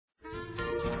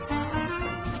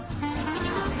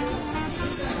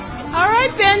Hi,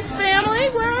 Benz family.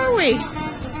 Where are we?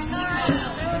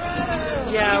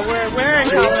 Yeah, we're in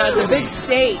Colorado. It's a big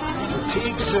state.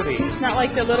 Teague City. It's not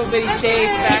like the little bitty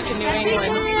states back in New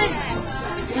England.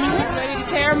 Ready to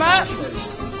tear them up?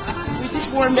 We just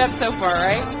warmed up so far,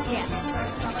 right? Yeah.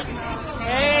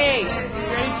 Hey, you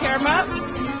ready to tear them up?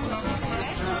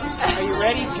 Are you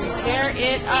ready to tear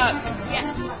it up?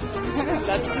 Yeah.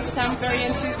 That doesn't sound very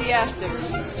enthusiastic.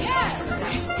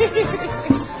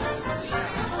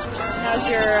 How's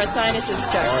your sinuses,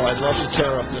 Chuck? Oh, I'd love to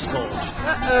tear up this cold.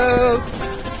 Uh-oh.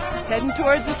 Heading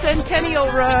towards the Centennial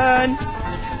Run.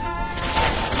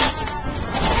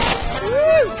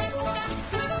 Woo!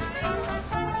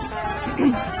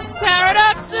 Tear it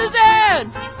up,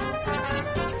 Suzanne!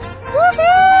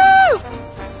 Woohoo!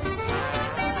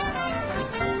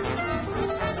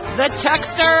 The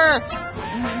Chuckster!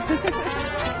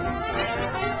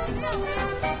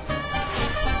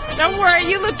 Don't worry,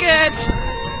 you look good.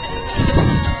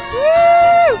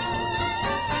 Woo!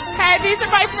 Hey, these are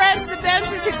my friends, the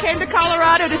Benzes, who came to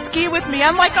Colorado to ski with me.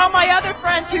 Unlike all my other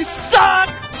friends who suck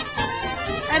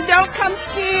and don't come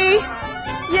ski.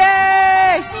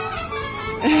 Yay!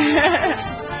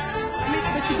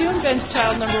 What you doing, Ben's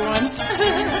child number one?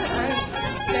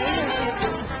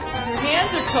 Your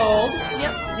hands are cold.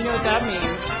 Yep. You know what that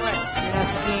means? What? You're not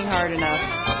skiing hard enough.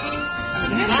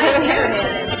 My hair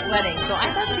is sweating, so I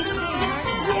thought she was skiing hard.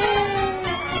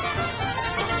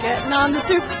 Getting on the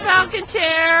Super Falcon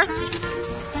chair.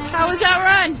 How was that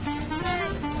run?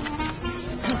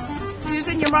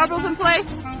 Using your marbles in place?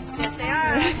 Yes, they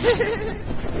are.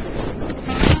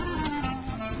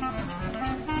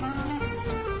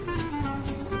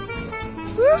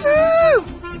 Woohoo!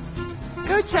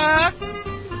 Go, Chuck.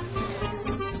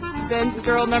 Ben's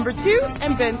girl number 2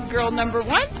 and Ben's girl number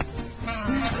 1.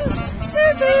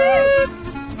 Woohoo!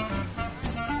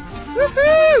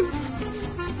 Woohoo!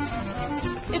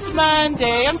 It's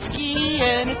Monday, I'm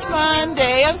skiing. It's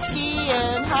Monday, I'm skiing.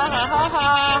 Ha ha ha ha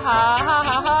ha ha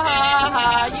ha ha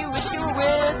ha. You wish you were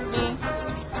with